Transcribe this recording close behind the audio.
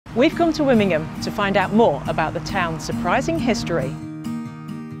We've come to Immingham to find out more about the town's surprising history.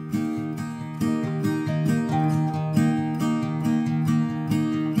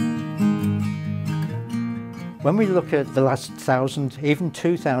 When we look at the last 1,000, even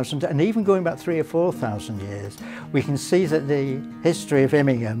 2,000, and even going back 3,000 or 4,000 years, we can see that the history of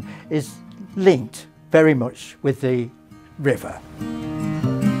Immingham is linked very much with the river.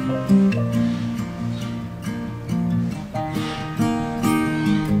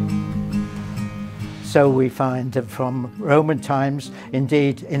 So we find that from Roman times,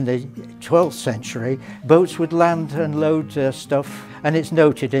 indeed in the 12th century, boats would land and load their stuff, and it's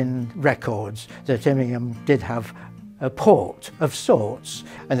noted in records that Immingham did have a port of sorts.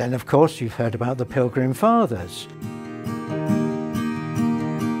 And then of course you've heard about the Pilgrim Fathers.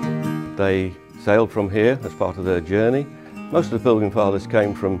 They sailed from here as part of their journey. Most of the Pilgrim Fathers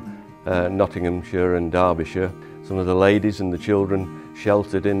came from Nottinghamshire and Derbyshire. Some of the ladies and the children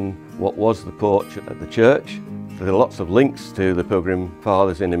sheltered in what was the porch at the church. There are lots of links to the Pilgrim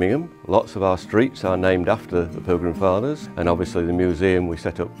Fathers in Immingham. Lots of our streets are named after the Pilgrim Fathers, and obviously the museum, we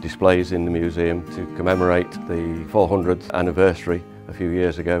set up displays in the museum to commemorate the 400th anniversary a few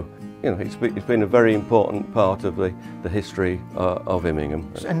years ago. You know, it's been a very important part of the history of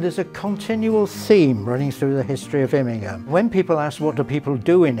Immingham. And there's a continual theme running through the history of Immingham. When people ask what do people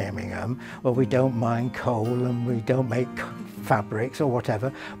do in Immingham, well, we don't mine coal and we don't make fabrics or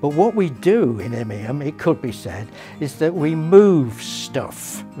whatever, but what we do in Immingham, it could be said, is that we move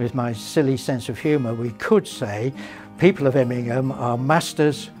stuff. With my silly sense of humour, we could say people of Immingham are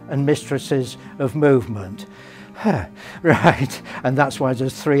masters and mistresses of movement. Right, and that's why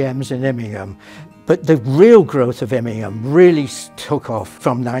there's 3 M's in Immingham. But the real growth of Immingham really took off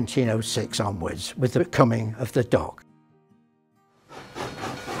from 1906 onwards with the coming of the dock.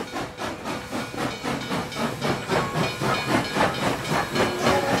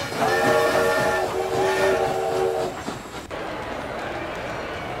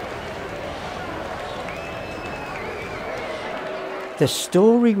 The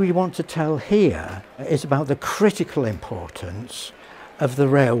story we want to tell here is about the critical importance of the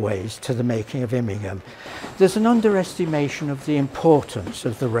railways to the making of Immingham. There's an underestimation of the importance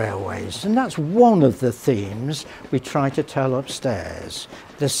of the railways, and that's one of the themes we try to tell upstairs.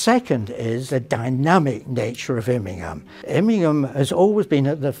 The second is the dynamic nature of Immingham. Immingham has always been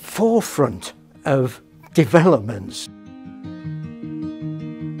at the forefront of developments.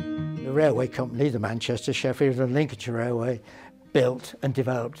 The railway company, the Manchester, Sheffield and Lincolnshire Railway, built and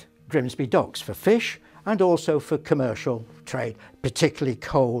developed Grimsby docks for fish and also for commercial trade, particularly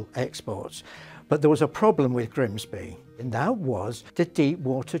coal exports. But there was a problem with Grimsby, and that was the deep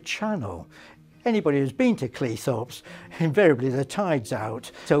water channel. Anybody who's been to Cleethorpes, invariably the tide's out,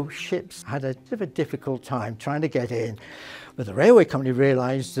 so ships had a bit of a difficult time trying to get in. But the railway company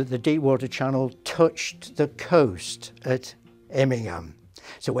realised that the deep water channel touched the coast at Immingham.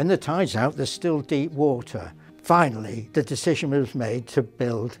 So when the tide's out, there's still deep water. Finally, the decision was made to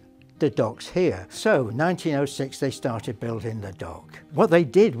build the docks here. So, 1906, they started building the dock. What they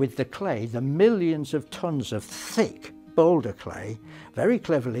did with the clay, the millions of tons of thick boulder clay, very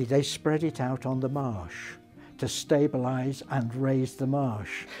cleverly, they spread it out on the marsh to stabilise and raise the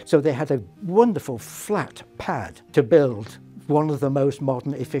marsh. So they had a wonderful flat pad to build one of the most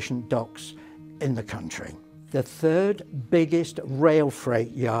modern, efficient docks in the country. The 3rd biggest rail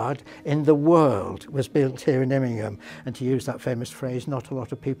freight yard in the world was built here in Immingham. And to use that famous phrase, not a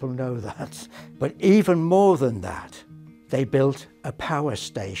lot of people know that. But even more than that, they built a power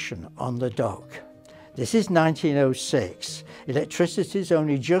station on the dock. This is 1906. Electricity is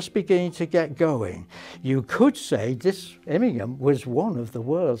only just beginning to get going. You could say this Immingham was one of the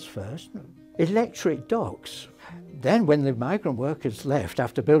world's first electric docks. Then when the migrant workers left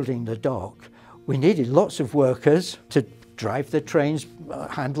after building the dock, we needed lots of workers to drive the trains,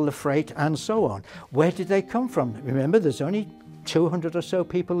 handle the freight and so on. Where did they come from? Remember, there's only 200 or so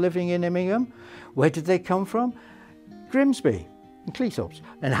people living in Immingham. Where did they come from? Grimsby and Cleethorpes.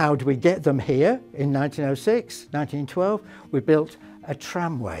 And how do we get them here? In 1906, 1912, we built a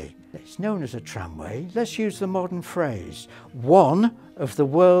tramway. It's known as a tramway. Let's use the modern phrase. One of the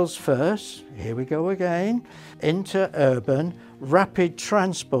world's first, here we go again, interurban rapid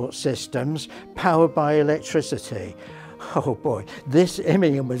transport systems powered by electricity. Oh boy, this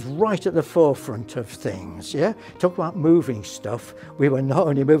Immingham was right at the forefront of things, yeah? Talk about moving stuff. We were not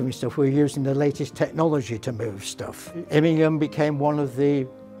only moving stuff, we were using the latest technology to move stuff. Immingham became one of the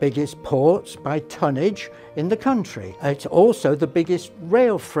biggest ports by tonnage in the country. It's also the biggest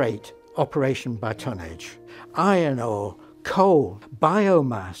rail freight operation by tonnage. Iron ore, coal,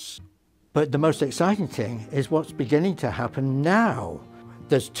 biomass. But the most exciting thing is what's beginning to happen now.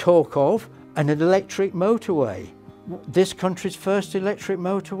 There's talk of an electric motorway. This country's first electric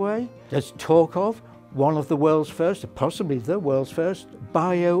motorway. There's talk of one of the world's first, possibly the world's first,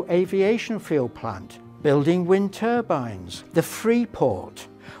 bio-aviation fuel plant. Building wind turbines. The Freeport.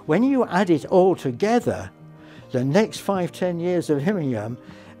 When you add it all together, the next 5–10 years of Immingham,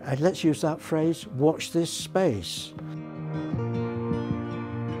 and let's use that phrase, watch this space.